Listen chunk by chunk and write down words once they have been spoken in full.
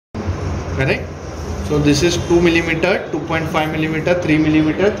correct? So this is 2 millimeter, 2.5 millimeter, 3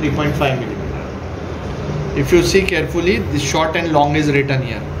 millimeter, 3.5 millimeter. If you see carefully, the short and long is written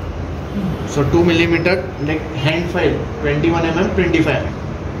here. So 2 millimeter, like hand file, 21 mm, 25 mm.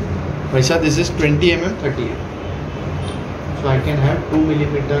 Vaisa, this is 20 mm, 30 mm. So I can have 2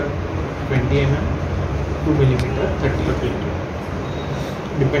 millimeter, 20 mm, 2 millimeter, 30 mm.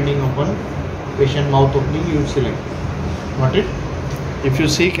 Depending upon patient mouth opening, you select. Got it? If you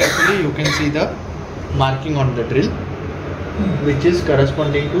see carefully, you can see the marking on the drill, which is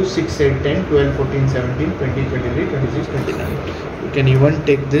corresponding to 6, 8, 10, 12, 14, 17, 20, 23, 26, 29. You can even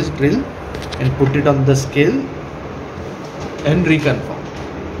take this drill and put it on the scale and reconfirm.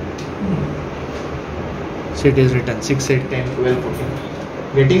 So it is written 6, 8, 10, 12, 14.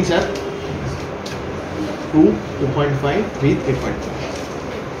 Getting, sir? 2, 2.5, 3,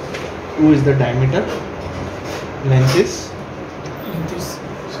 3.5. 2 is the diameter. Length is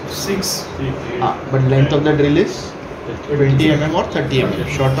 6. But length of the drill is 20 mm or 30 mm,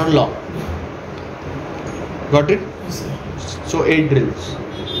 short or long. Got it? So 8 drills.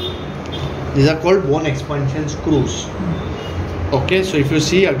 These are called bone expansion screws. Okay, so if you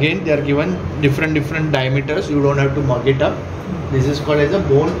see again, they are given different diameters. You don't have to mug it up. This is called as a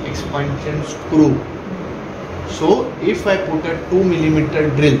bone expansion screw. So if I put a 2 millimeter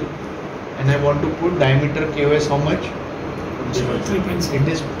drill and I want to put diameter KOS how much? It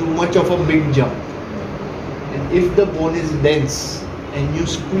is too much of a big jump. And if the bone is dense and you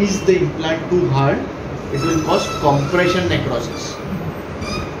squeeze the implant too hard, it will cause compression necrosis.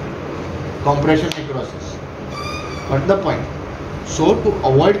 Compression necrosis. Got the point? So to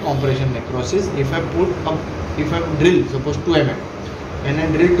avoid compression necrosis, if I drill, suppose 2 mm and I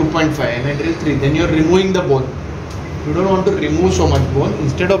drill 2.5 and I drill 3, then you are removing the bone. You don't want to remove so much bone.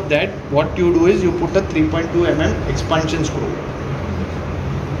 Instead of that, what you do is you put a 3.2 mm expansion screw.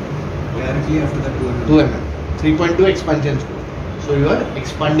 Directly after the 2 mm. 3.2 expansion screw. So you are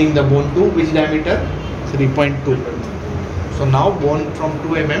expanding the bone to which diameter? 3.2. So now bone from 2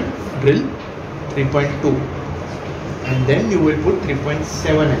 mm drill 3.2. And then you will put 3.7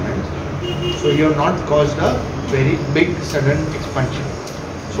 mm. So you have not caused a very big sudden expansion.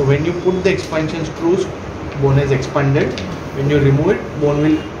 So when you put the expansion screws, bone is expanded. When you remove it, bone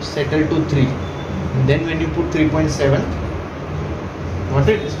will settle to 3. And then when you put 3.7, what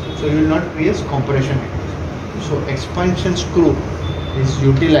it is? So you will not create compression. So expansion screw is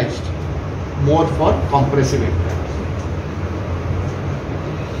utilized more for compressive implants.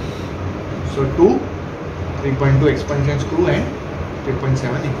 So 3.2 expansion screw and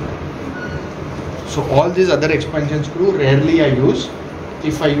 3.7 implant. So all these other expansion screw rarely I use.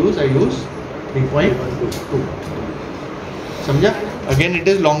 If I use 3.2. Samjha? Again it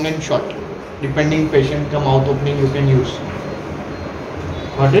is long and short. Depending patient ka mouth opening you can use.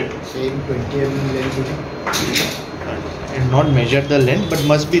 Got it? Same 20 mm length. And not measure the length, but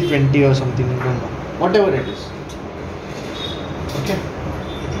must be 20 or something. I don't know. Whatever it is. Okay.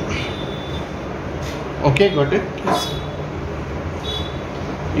 Okay, got it? Yes.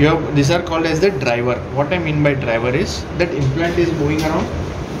 These are called as the driver. What I mean by driver is that implant is moving around.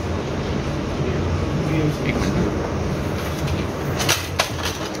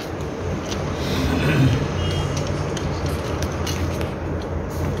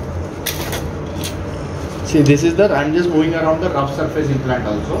 See, this is I'm just moving around the rough surface implant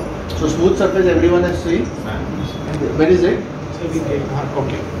also. So smooth surface everyone has seen. Where is it?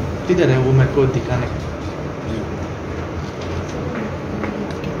 Okay. किधर है वो मेरे को दिखाने.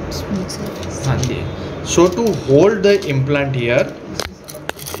 हाँ जी. So to hold the implant here,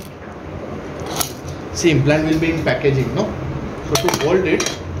 see implant will be in packaging, no? So to hold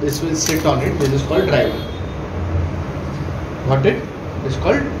it, this will sit on it. This is called driver. Got it? This is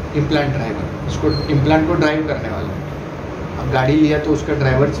called implant driver. इसको implant को drive करने वाला. अब गाड़ी लिया तो उसका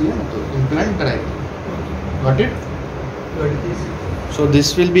driver चाहिए ना, तो implant driver. Got it? So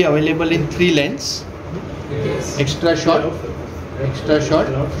this will be available in 3 lengths. Extra short,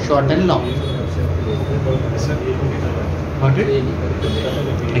 short and long. Got it?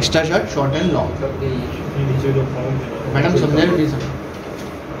 Extra short and long. Madam, समझे please?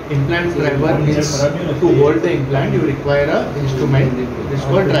 Implant driver means to hold the implant you require a instrument. This is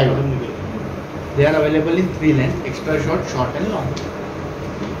called driver. They are available in 3 lengths: extra short and long.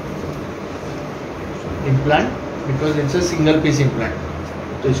 Implant, because it's a single piece implant.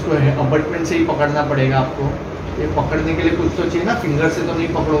 तो इसको abutment से ही पकड़ना पड़ेगा आपको. ये पकड़ने के लिए कुछ तो चाहिए ना, फिंगर से तो नहीं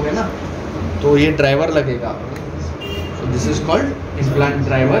पकड़ोगे ना, तो ये ड्राइवर लगेगा आपको. So this is called implant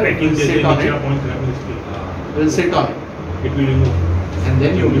driver. It will sit on it. Will sit on it. It will remove. And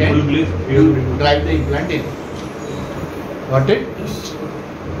then you drive the implant in. Got it?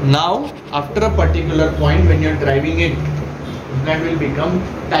 Now, after a particular point, when you're driving it, implant will become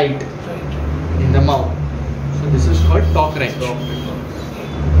tight in the mouth. So this is called torque wrench.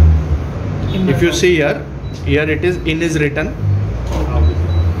 If you see here it is in is written,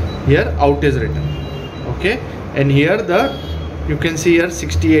 here out is written. Okay, and here you can see here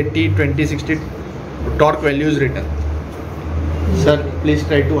 60, 80, 20, 60 torque value is written. Sir, please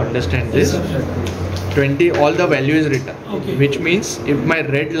try to understand this. 20, all the value is written. Okay. Which means if my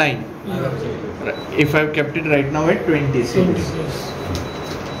red line, if I have kept it right now at 20, see this.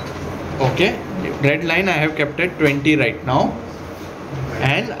 Okay, red line I have kept at 20 right now,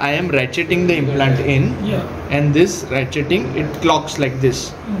 and I am ratcheting the implant in, and this ratcheting, it clocks like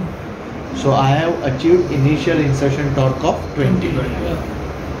this. So I have achieved initial insertion torque of 20.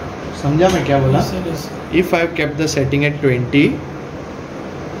 समझा मैं क्या बोला? If I have kept the setting at 20,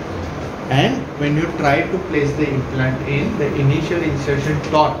 and when you try to place the implant in, the initial insertion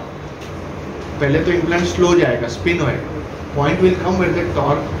torque, पहले तो implant slow जाएगा, spin होएगा. Point will come where the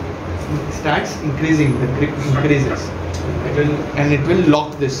torque starts increasing, the grip increases. And it will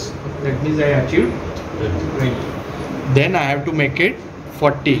lock this. That means I achieved 20. Then I have to make it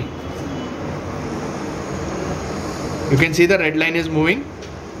 40. You can see the red line is moving.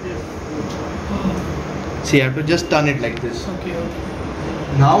 See, I have to just turn it like this.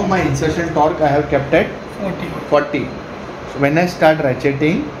 Now my insertion torque I have kept at 40. So when I start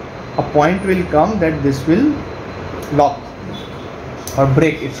ratcheting, a point will come that this will lock or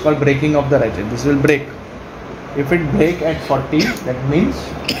break. It's called breaking of the ratchet. This will break. If it break at 40, that means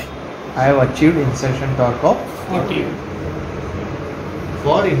I have achieved insertion torque of 40.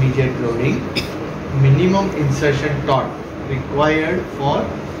 For immediate loading, minimum insertion torque required for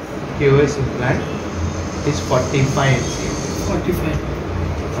KOS implant is 45 NCM. 45.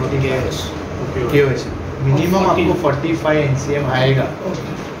 KOS. Minimum आपको 45 NCM आएगा,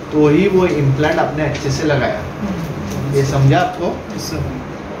 तो ही वो implant आपने अच्छे से लगाया. ये समझा आपको?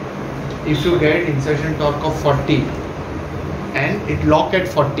 If you get insertion torque of 40 and it lock at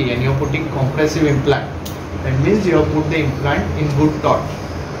 40 and you are putting compressive implant, that means you have put the implant in good torque.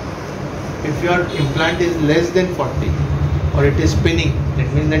 If your implant is less than 40 or it is spinning,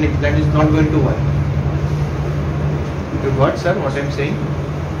 that means that implant is not going to work. You got, sir, what I am saying?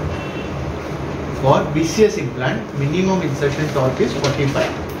 For BCS implant, minimum insertion torque is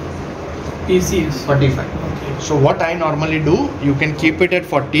 45. PCS. 45. So what I normally do, you can keep it at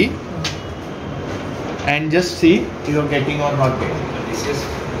 40 and just see you are getting or not getting. This is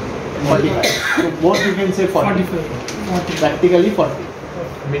 45. So both you can say 40. 40. Practically 40.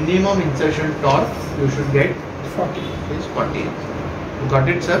 Minimum insertion torque you should get 40. is 40. You got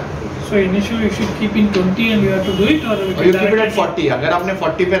it, sir? So initially you should keep in 20 and you have to do it, or you keep it at 40. अगर आपने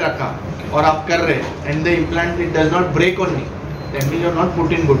 40 पे रखा और आप कर रहे and the implant it does not break only, that means you are not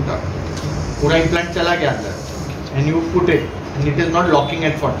put in good torque. पूरा implant चला गया अंदर and you put it and it is not locking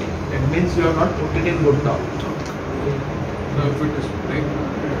at 40. That means you are not put it in good torque. So if it is break,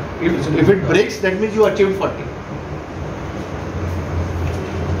 if it breaks, that means you achieved 40.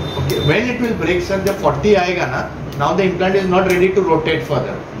 Okay, when it will break, sir, the 40 आएगा ना, now the implant is not ready to rotate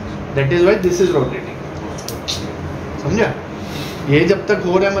further. That is why this is rotating. समझा? ये जब तक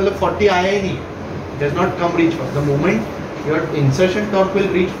हो रहा है मतलब 40 आया ही नहीं. It does not come reach. The moment your insertion torque will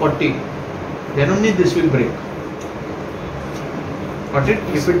reach 40, then only this will break. Got it?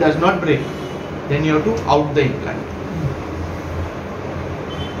 If it does not break, then you have to out the implant.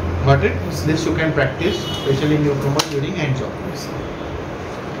 Got it? This you can practice, especially in newcomer during hands-on.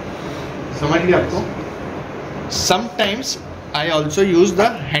 समझ गए आपको? Sometimes I also use the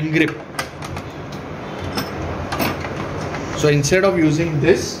hand grip. So instead of using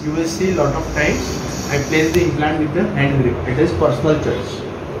this, you will see a lot of times I place the implant with the hand grip. It is personal choice.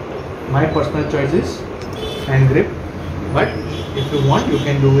 My personal choice is hand grip, but if you want, you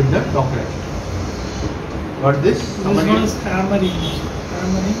can do with the doctor. Got this? This is known as hammering.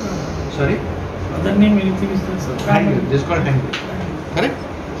 Hammering. Sorry? Other name anything is this. Hand grip. This is called hand grip. Correct?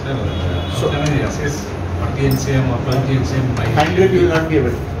 sir, so assess 40 NCM or 20 NCM by hand grip you will not be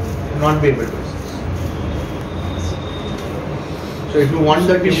able to assess. So if you want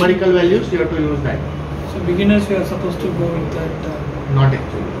the numerical values, you have to use that. So beginners, you are supposed to go with that. Not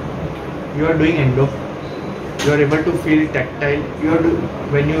actually. You are doing endo. You are able to feel tactile.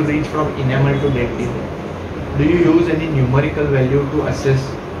 When you reach from enamel to dentin, do you use any numerical value to assess?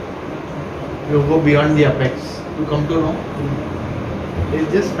 You go beyond the apex to come to know.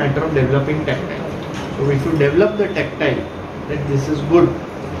 It's just matter of developing tactile. So if you develop the tactile, that this is good,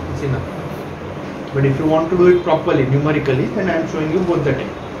 it's enough. But if you want to do it properly, numerically, then I am showing you both the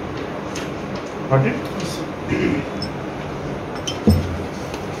technique. Got it?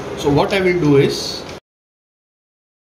 So what I will do is,